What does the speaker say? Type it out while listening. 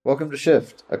Welcome to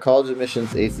Shift, a college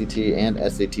admissions ACT and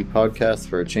SAT podcast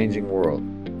for a changing world.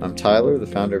 I'm Tyler, the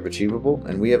founder of Achievable,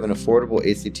 and we have an affordable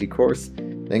ACT course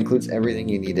that includes everything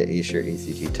you need to ace your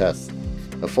ACT test.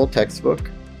 A full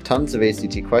textbook, tons of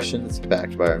ACT questions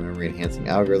backed by our memory enhancing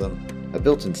algorithm, a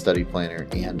built-in study planner,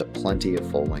 and plenty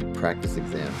of full-length practice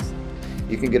exams.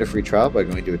 You can get a free trial by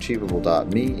going to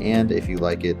achievable.me, and if you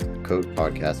like it, code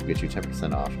podcast will get you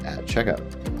 10% off at checkout.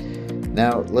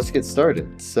 Now, let's get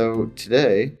started. So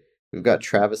today, we've got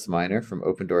Travis Miner from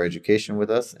Open Door Education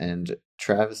with us. And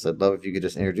Travis, I'd love if you could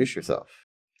just introduce yourself.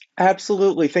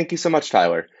 Absolutely. Thank you so much,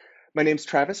 Tyler. My name's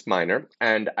Travis Miner,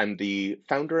 and I'm the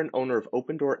founder and owner of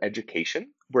Open Door Education.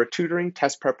 We're a tutoring,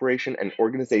 test preparation, and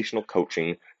organizational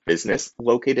coaching business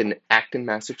located in Acton,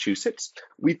 Massachusetts.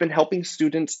 We've been helping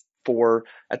students for,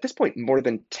 at this point, more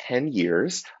than 10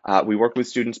 years. We work with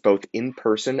students both in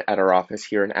person at our office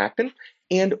here in Acton,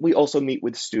 and we also meet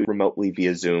with students remotely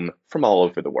via Zoom from all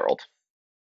over the world.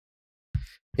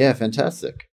 Yeah,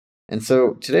 fantastic. And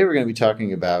so today we're going to be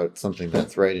talking about something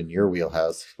that's right in your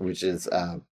wheelhouse, which is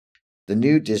the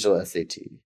new digital SAT.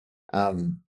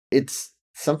 It's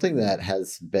something that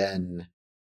has been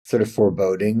sort of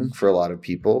foreboding for a lot of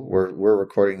people. We're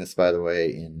recording this, by the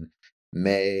way, in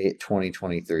May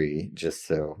 2023, just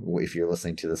so if you're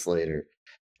listening to this later.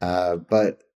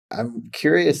 But I'm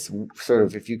curious, sort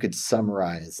of, if you could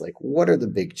summarize, like, what are the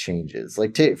big changes?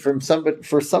 Like,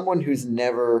 for someone who's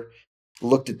never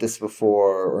looked at this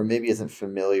before, or maybe isn't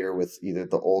familiar with either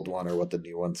the old one or what the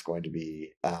new one's going to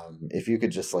be. If you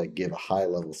could just like give a high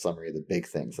level summary of the big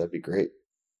things, that'd be great.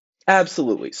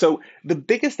 Absolutely. So the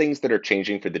biggest things that are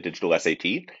changing for the digital SAT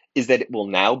is that it will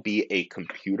now be a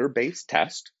computer-based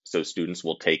test. So students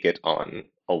will take it on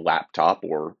a laptop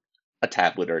or a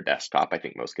tablet or a desktop. I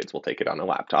think most kids will take it on a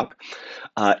laptop.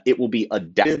 It will be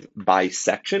adaptive by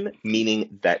section,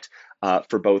 meaning that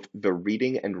for both the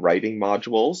reading and writing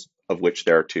modules, of which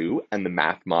there are two, and the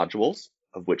math modules,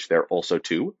 of which there are also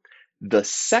two, the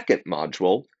second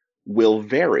module will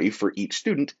vary for each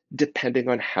student depending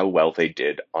on how well they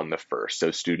did on the first. So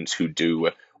students who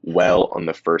do well on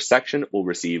the first section will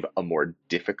receive a more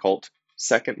difficult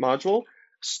second module.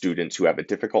 Students who have a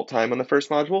difficult time on the first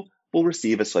module will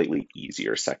receive a slightly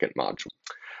easier second module.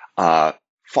 Uh,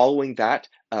 Following that,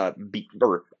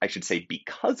 or I should say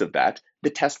because of that, the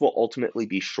test will ultimately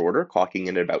be shorter, clocking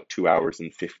in at about 2 hours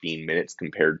and 15 minutes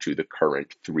compared to the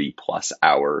current 3+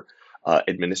 hour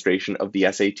administration of the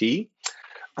SAT.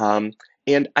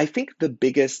 And I think the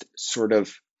biggest sort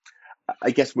of,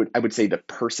 I would say the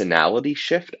personality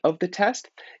shift of the test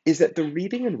is that the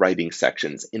reading and writing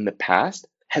sections in the past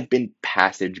have been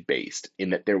passage based, in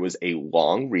that there was a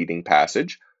long reading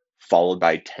passage followed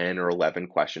by 10 or 11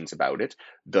 questions about it.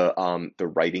 The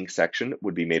writing section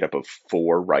would be made up of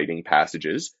 4 writing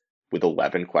passages with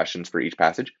 11 questions for each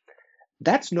passage.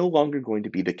 That's no longer going to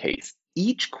be the case.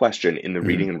 Each question in the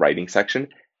reading Hmm. and writing section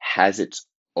has its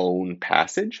own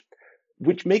passage,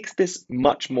 which makes this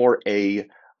much more a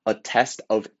test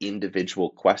of individual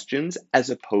questions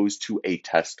as opposed to a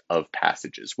test of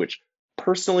passages, which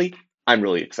personally I'm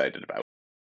really excited about.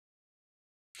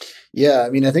 Yeah, I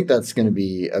mean, I think that's going to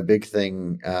be a big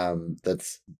thing.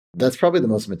 That's probably the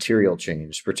most material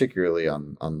change, particularly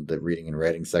on the reading and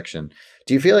writing section.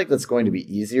 Do you feel like that's going to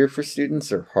be easier for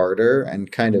students or harder? And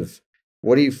kind of,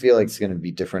 what do you feel like is going to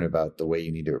be different about the way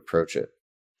you need to approach it?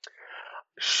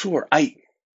 Sure, I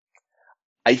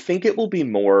think it will be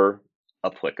more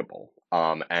applicable.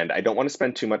 And I don't want to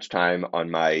spend too much time on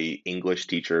my English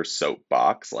teacher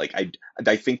soapbox.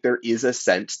 I think there is a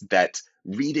sense that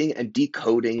reading and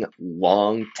decoding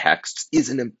long texts is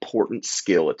an important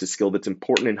skill. It's a skill that's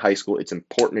important in high school, it's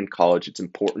important in college, it's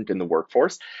important in the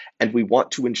workforce. And we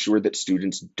want to ensure that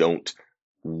students don't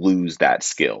lose that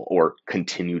skill or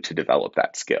continue to develop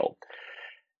that skill.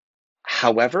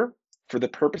 However, for the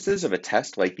purposes of a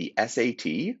test like the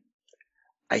SAT,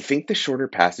 I think the shorter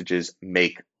passages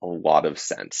make a lot of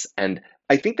sense. And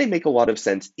I think they make a lot of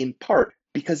sense in part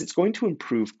because it's going to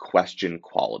improve question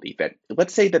quality. That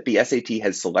let's say that the SAT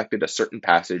has selected a certain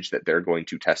passage that they're going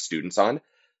to test students on.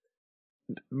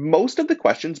 Most of the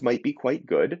questions might be quite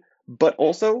good, but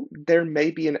also there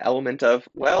may be an element of,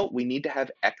 well, we need to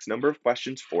have X number of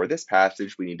questions for this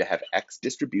passage. We need to have X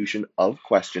distribution of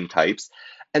question types.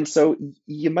 And so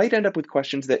you might end up with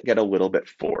questions that get a little bit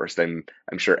forced. I'm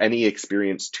sure any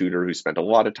experienced tutor who spent a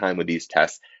lot of time with these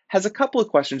tests has a couple of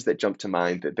questions that jump to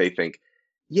mind that they think,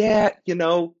 yeah,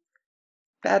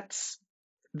 that's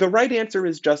the right answer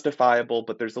is justifiable,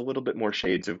 but there's a little bit more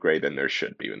shades of gray than there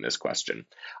should be in this question.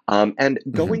 And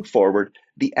Hmm. going forward,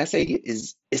 the essay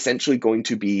is essentially going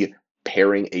to be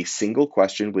pairing a single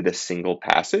question with a single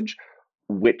passage,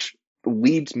 which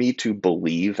leads me to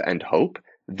believe and hope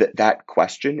that that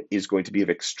question is going to be of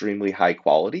extremely high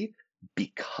quality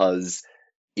because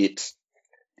it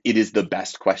it is the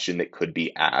best question that could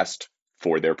be asked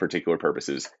for their particular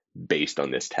purposes based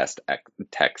on this text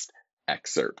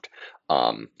excerpt.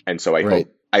 And so Right.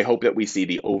 I hope that we see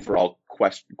the overall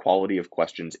quality of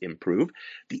questions improve.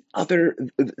 The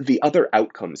other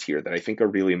outcomes here that I think are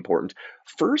really important.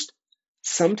 First,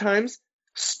 sometimes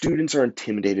students are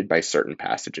intimidated by certain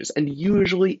passages, and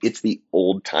usually it's the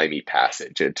old timey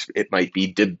passage. It might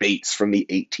be debates from the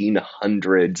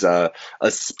 1800s,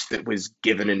 a speech that was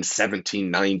given in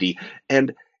 1790,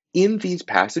 and in these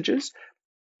passages,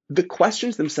 the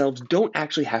questions themselves don't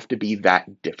actually have to be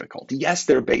that difficult. Yes,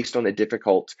 they're based on a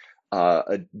difficult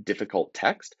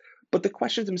text, but the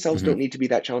questions themselves don't Hmm. need to be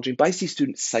that challenging. But I see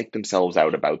students psych themselves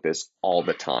out about this all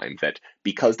the time, that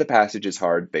because the passage is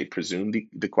hard, they presume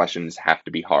the questions have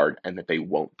to be hard and that they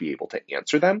won't be able to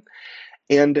answer them.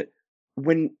 And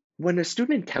when a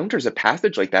student encounters a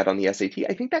passage like that on the SAT,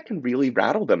 I think that can really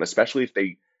rattle them, especially if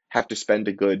they have to spend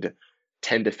a good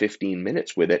 10 to 15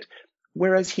 minutes with it.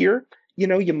 Whereas here,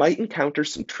 you might encounter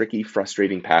some tricky,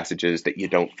 frustrating passages that you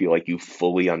don't feel like you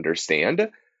fully understand,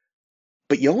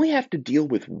 but you only have to deal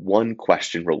with one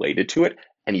question related to it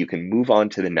and you can move on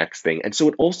to the next thing. And so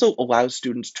it also allows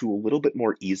students to a little bit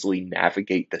more easily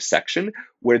navigate the section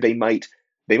where they might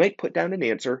put down an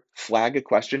answer, flag a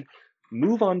question,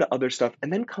 move on to other stuff,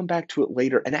 and then come back to it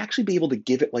later and actually be able to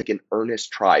give it like an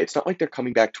earnest try. It's not like they're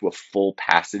coming back to a full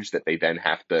passage that they then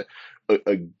have to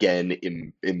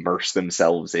again immerse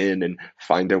themselves in and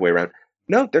find their way around.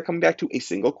 No, they're coming back to a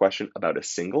single question about a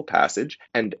single passage,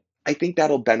 and I think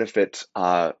that'll benefit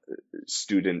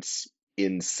students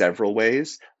in several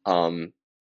ways,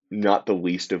 not the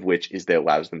least of which is that it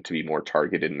allows them to be more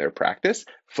targeted in their practice,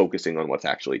 focusing on what's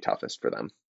actually toughest for them.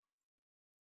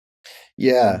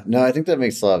 Yeah, no, I think that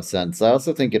makes a lot of sense. I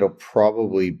also think it'll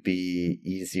probably be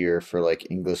easier for like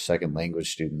English second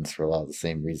language students for a lot of the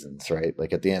same reasons, right?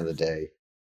 Like at the end of the day,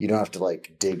 you don't have to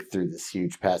like dig through this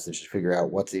huge passage to figure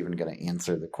out what's even going to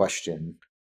answer the question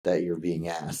that you're being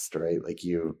asked, right? Like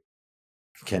you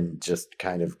can just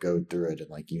kind of go through it and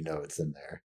like it's in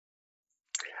there.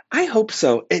 I hope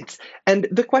so. And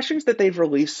the questions that they've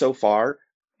released so far,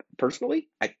 personally,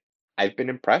 I've been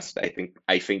impressed.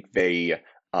 I think they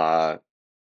uh,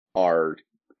 are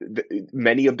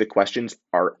many of the questions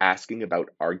are asking about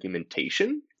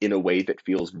argumentation in a way that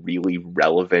feels really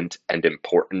relevant and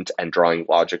important and drawing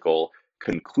logical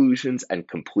conclusions and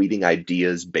completing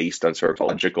ideas based on sort of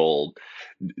logical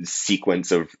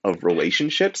sequence of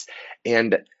relationships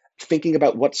and thinking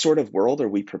about what sort of world are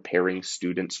we preparing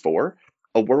students for,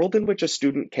 a world in which a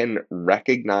student can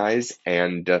recognize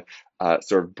and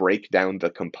sort of break down the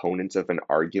components of an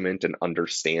argument and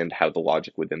understand how the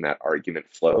logic within that argument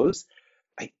flows.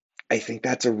 I, I think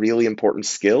that's a really important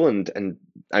skill, and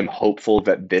I'm hopeful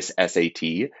that this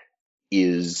SAT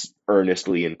is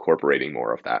earnestly incorporating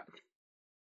more of that.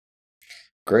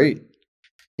 Great.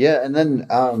 Yeah, and then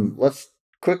let's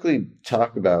quickly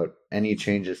talk about any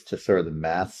changes to sort of the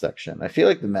math section. I feel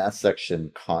like the math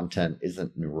section content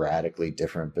isn't radically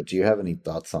different, but do you have any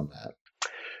thoughts on that?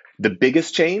 The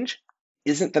biggest change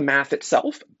isn't the math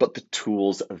itself, but the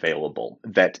tools available.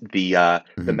 That the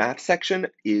Hmm. math section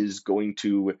is going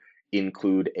to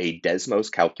include a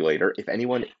Desmos calculator. If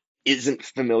anyone isn't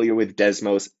familiar with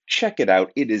Desmos, check it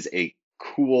out. It is a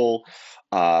cool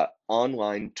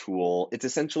online tool. It's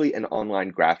essentially an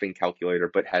online graphing calculator,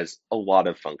 but has a lot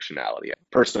of functionality.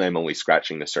 Personally, I'm only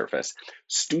scratching the surface.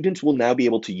 Students will now be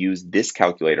able to use this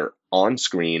calculator on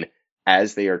screen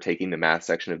as they are taking the math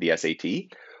section of the SAT.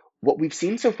 What we've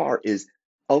seen so far is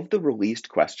of the released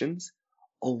questions,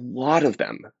 a lot of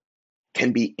them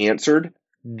can be answered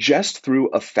just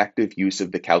through effective use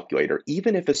of the calculator.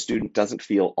 Even if a student doesn't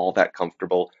feel all that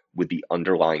comfortable with the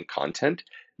underlying content,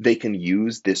 they can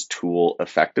use this tool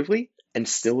effectively and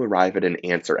still arrive at an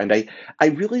answer. And I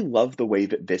really love the way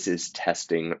that this is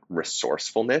testing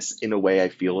resourcefulness in a way I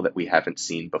feel that we haven't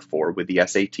seen before with the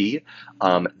SAT,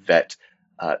 that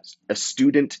uh, a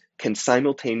student can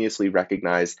simultaneously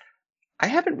recognize I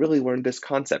haven't really learned this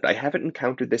concept. I haven't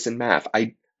encountered this in math.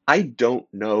 I don't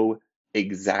know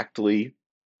exactly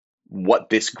what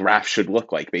this graph should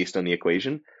look like based on the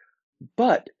equation.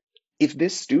 But if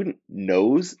this student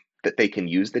knows that they can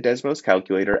use the Desmos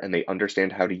calculator and they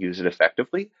understand how to use it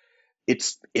effectively,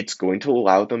 it's going to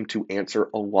allow them to answer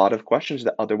a lot of questions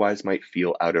that otherwise might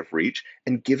feel out of reach.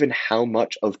 And given how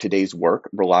much of today's work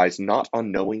relies not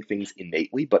on knowing things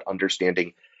innately, but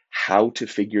understanding how to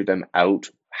figure them out,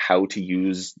 how to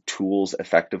use tools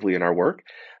effectively in our work,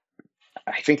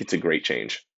 I think it's a great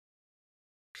change.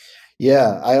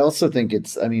 Yeah, I also think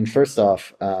I mean, first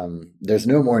off, there's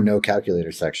no more no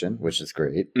calculator section, which is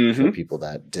great for Hmm. people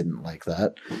that didn't like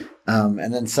that.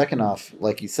 And then second off,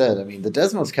 like you said, I mean, the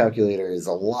Desmos calculator is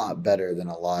a lot better than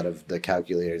a lot of the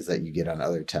calculators that you get on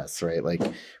other tests, right? Like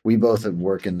we both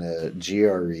work in the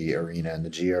GRE arena, and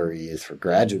the GRE is for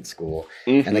graduate school,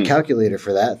 and the Hmm. calculator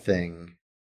for that thing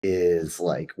is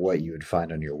like what you would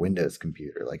find on your Windows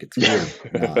computer. Like it's really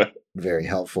not very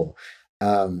helpful.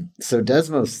 So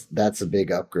Desmos, that's a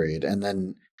big upgrade. And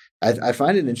then I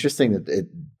find it interesting that it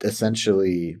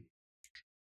essentially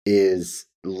is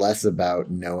less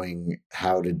about knowing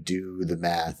how to do the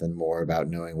math and more about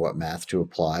knowing what math to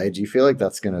apply. Do you feel like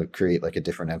that's going to create like a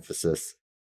different emphasis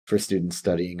for students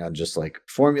studying on just like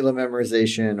formula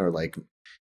memorization or like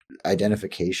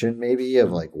identification maybe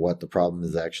of like what the problem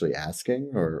is actually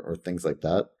asking or things like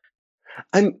that?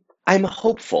 I'm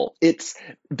hopeful. It's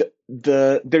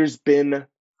there's been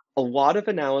a lot of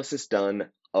analysis done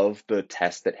of the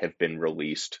tests that have been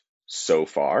released so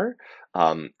far,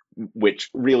 which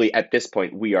really at this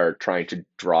point we are trying to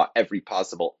draw every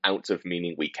possible ounce of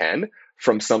meaning we can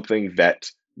from something that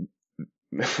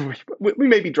we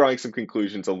may be drawing some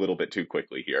conclusions a little bit too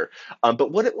quickly here.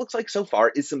 But what it looks like so far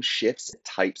is some shifts in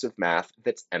types of math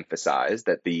that's emphasized,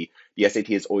 that the SAT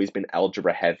has always been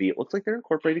algebra heavy. It looks like they're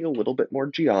incorporating a little bit more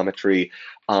geometry.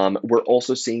 We're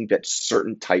also seeing that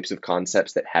certain types of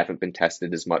concepts that haven't been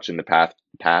tested as much in the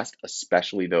past,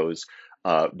 especially those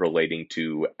relating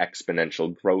to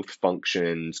exponential growth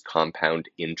functions, compound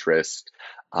interest,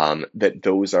 that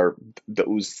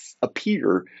those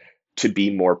appear to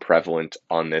be more prevalent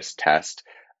on this test.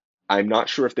 I'm not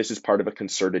sure if this is part of a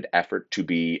concerted effort to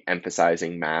be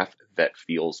emphasizing math that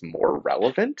feels more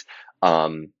relevant,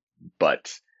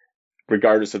 but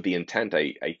regardless of the intent,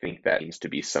 I think that seems to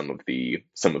be some of the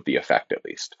effect at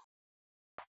least.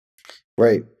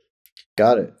 Right.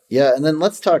 Got it. Yeah, and then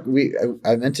let's talk.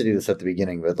 I meant to do this at the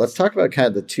beginning, but let's talk about kind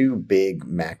of the two big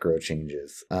macro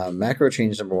changes. Macro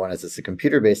change number one is it's a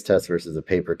computer-based test versus a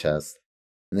paper test,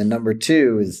 and then number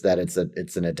two is that it's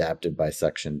an adaptive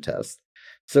bisection test.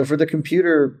 So for the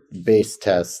computer-based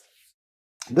test,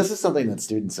 this is something that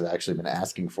students have actually been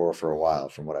asking for a while,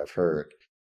 from what I've heard.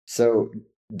 So,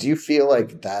 do you feel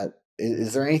like that?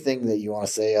 Is there anything that you want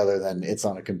to say other than it's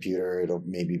on a computer? It'll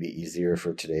maybe be easier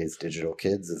for today's digital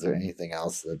kids. Is there anything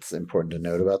else that's important to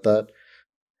note about that?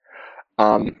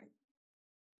 Um,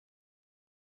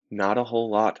 Not a whole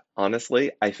lot,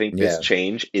 honestly. I think this Yeah,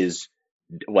 change is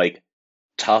like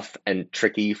tough and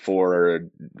tricky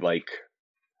for like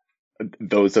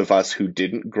those of us who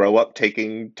didn't grow up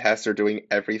taking tests or doing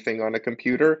everything on a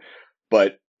computer.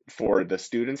 But for the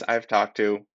students I've talked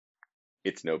to,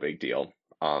 it's no big deal.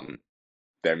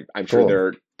 I'm sure cool.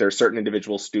 there are certain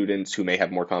individual students who may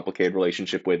have more complicated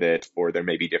relationship with it, or there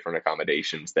may be different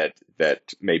accommodations that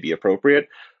may be appropriate.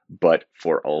 But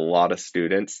for a lot of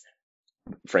students,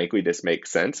 frankly, this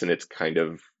makes sense, and it's kind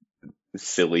of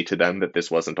silly to them that this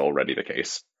wasn't already the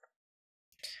case.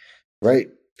 Right.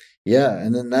 Yeah,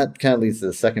 and then that kind of leads to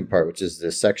the second part, which is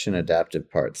the section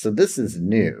adaptive part. So this is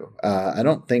new. I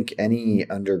don't think any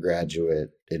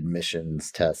undergraduate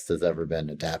admissions test has ever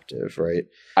been adaptive, right?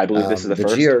 I believe this is the The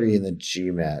first. GRE and the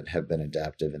GMAT have been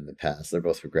adaptive in the past. They're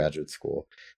both for graduate school.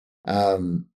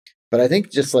 Um, but I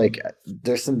think just like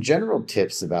there's some general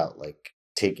tips about like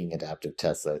taking adaptive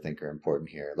tests that I think are important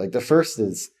here. Like the first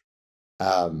is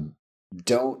um,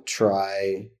 don't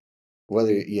try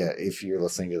whether yeah, if you're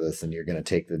listening to this and you're going to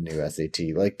take the new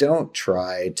SAT, like don't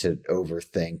try to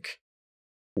overthink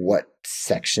what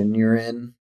section you're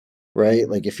in, right?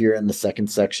 Like if you're in the second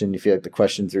section, you feel like the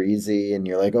questions are easy and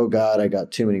you're like, "Oh god, I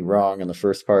got too many wrong in the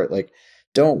first part." Like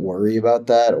don't worry about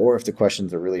that, or if the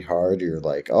questions are really hard, you're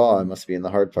like, "Oh, I must be in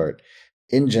the hard part."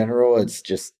 In general, it's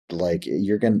just like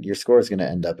your score is going to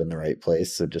end up in the right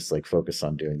place, so just like focus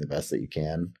on doing the best that you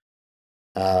can.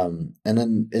 And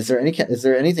then is there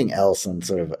anything else on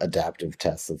sort of adaptive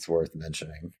tests that's worth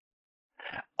mentioning?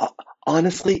 Uh,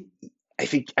 Honestly, I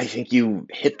think you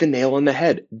hit the nail on the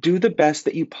head. Do the best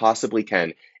that you possibly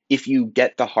can. If you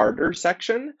get the harder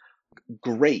section,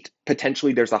 great.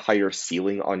 Potentially there's a higher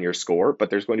ceiling on your score, but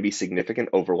there's going to be significant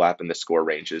overlap in the score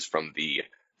ranges from the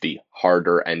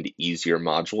harder and easier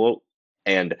module.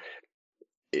 And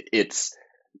it's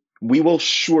we will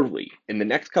surely, in the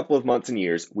next couple of months and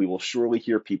years, we will surely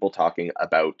hear people talking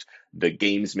about the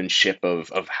gamesmanship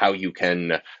of how you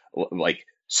can like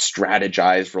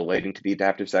strategize relating to the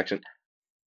adaptive section.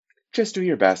 Just do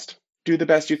your best. Do the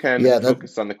best you can. Yeah,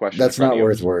 Focus on the question in that's front of not you.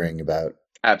 worth worrying about.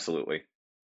 Absolutely.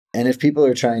 And if people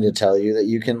are trying to tell you that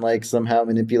you can like somehow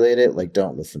manipulate it, like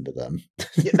don't listen to them.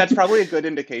 Yeah, that's probably a good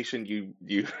indication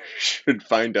you should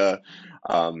find a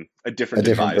A different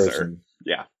different advisor. person.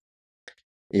 Yeah.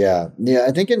 Yeah. Yeah.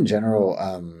 I think in general,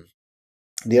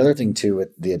 the other thing too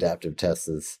with the adaptive tests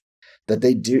is that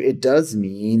it does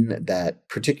mean that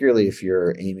particularly if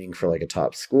you're aiming for like a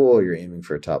top school, you're aiming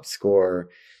for a top score,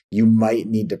 you might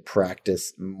need to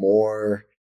practice more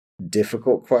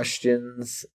difficult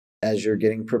questions as you're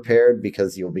getting prepared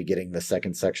because you'll be getting the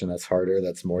second section that's harder,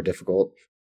 that's more difficult.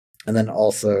 And then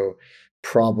also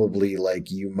probably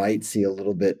like you might see a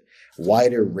little bit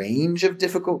wider range of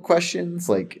difficult questions,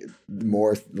 like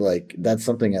more like that's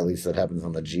something at least that happens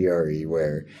on the GRE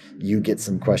where you get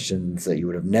some questions that you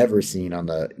would have never seen on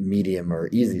the medium or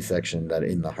easy section that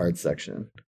in the hard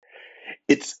section.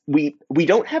 It's we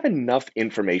don't have enough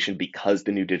information because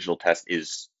the new digital test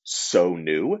is so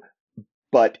new,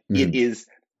 but it Mhm. is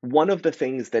one of the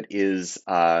things that is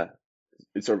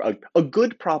sort of a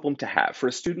good problem to have for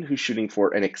a student who's shooting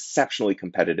for an exceptionally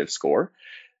competitive score.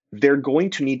 They're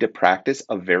going to need to practice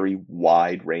a very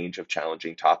wide range of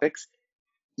challenging topics,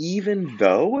 even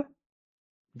though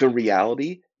the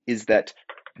reality is that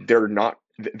they're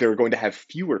going to have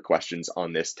fewer questions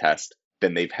on this test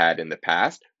than they've had in the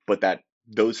past, but that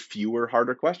those fewer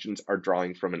harder questions are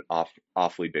drawing from an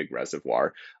awfully big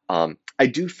reservoir. I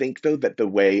do think though that the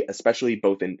way, especially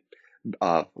both in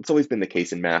it's always been the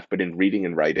case in math, but in reading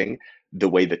and writing, the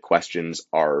way the questions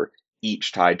are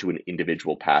each tied to an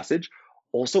individual passage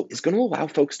also is going to allow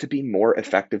folks to be more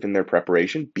effective in their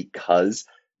preparation because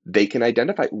they can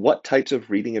identify what types of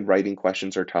reading and writing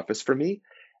questions are toughest for me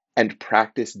and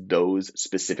practice those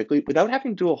specifically without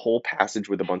having to do a whole passage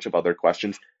with a bunch of other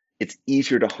questions. It's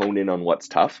easier to hone in on what's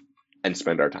tough and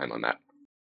spend our time on that.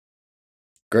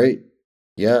 Great.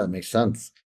 Yeah, that makes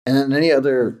sense. And then any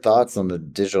other thoughts on the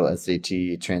digital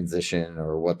SAT transition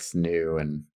or what's new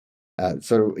and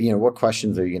what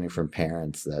questions are you getting from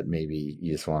parents that maybe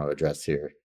you just want to address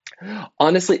here?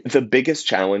 Honestly, the biggest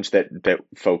challenge that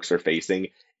folks are facing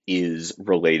is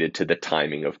related to the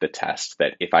timing of the test.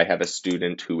 That if I have a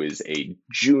student who is a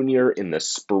junior in the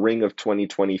spring of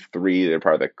 2023, they're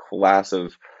part of the class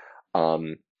of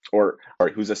or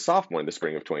who's a sophomore in the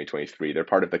spring of 2023, they're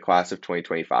part of the class of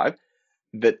 2025.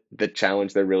 That the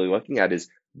challenge they're really looking at is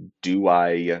do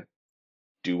I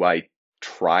do I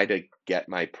try to get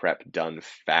my prep done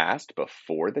fast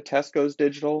before the test goes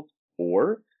digital?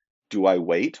 Or do I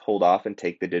wait, hold off, and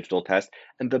take the digital test?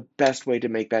 And the best way to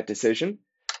make that decision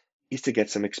is to get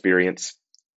some experience.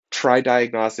 Try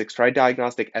diagnostics, try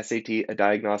diagnostic SAT, a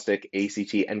diagnostic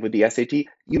ACT, and with the SAT,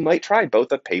 you might try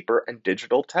both a paper and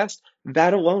digital test.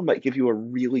 That alone might give you a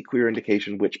really clear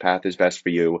indication which path is best for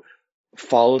you.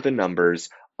 Follow the numbers,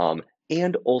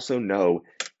 and also know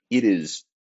it is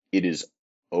it is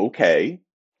okay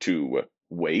to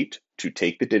wait to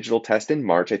take the digital test in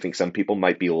March. I think some people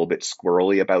might be a little bit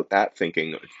squirrely about that,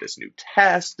 thinking it's this new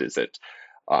test. Is it?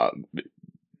 Um,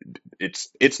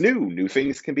 it's new. New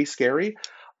things can be scary.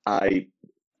 I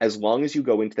As long as you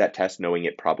go into that test knowing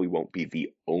it probably won't be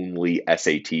the only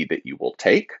SAT that you will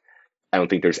take, I don't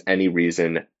think there's any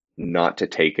reason not to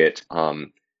take it.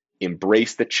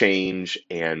 Embrace the change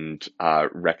and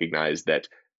recognize that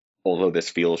although this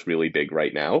feels really big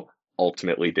right now,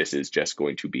 ultimately this is just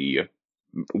going to be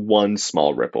one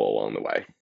small ripple along the way.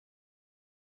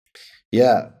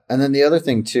 Yeah. And then the other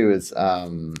thing too is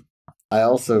I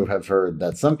also have heard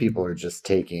that some people are just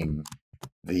taking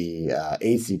the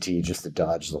ACT just to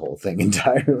dodge the whole thing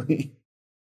entirely.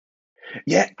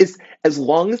 Yeah, as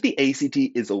long as the ACT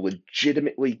is a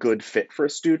legitimately good fit for a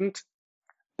student,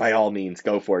 by all means,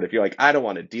 go for it. If you're like, I don't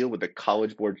want to deal with the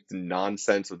College Board's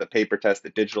nonsense of the paper test, the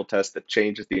digital test, the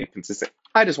changes, the inconsistent.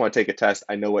 I just want to take a test.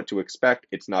 I know what to expect.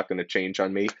 It's not going to change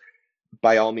on me.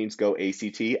 By all means, go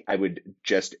ACT. I would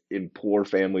just implore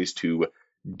families to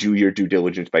do your due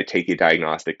diligence by taking a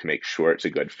diagnostic to make sure it's a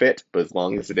good fit. But as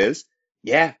long as it is,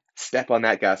 yeah, step on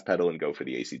that gas pedal and go for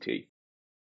the ACT.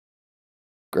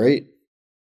 Great.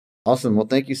 Awesome. Well,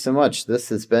 thank you so much. This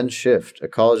has been Shift, a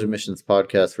college admissions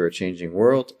podcast for a changing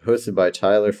world, hosted by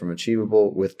Tyler from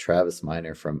Achievable with Travis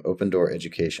Miner from Open Door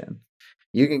Education.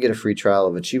 You can get a free trial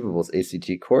of Achievable's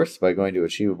ACT course by going to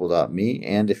achievable.me,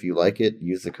 and if you like it,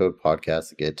 use the code podcast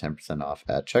to get 10% off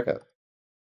at checkout.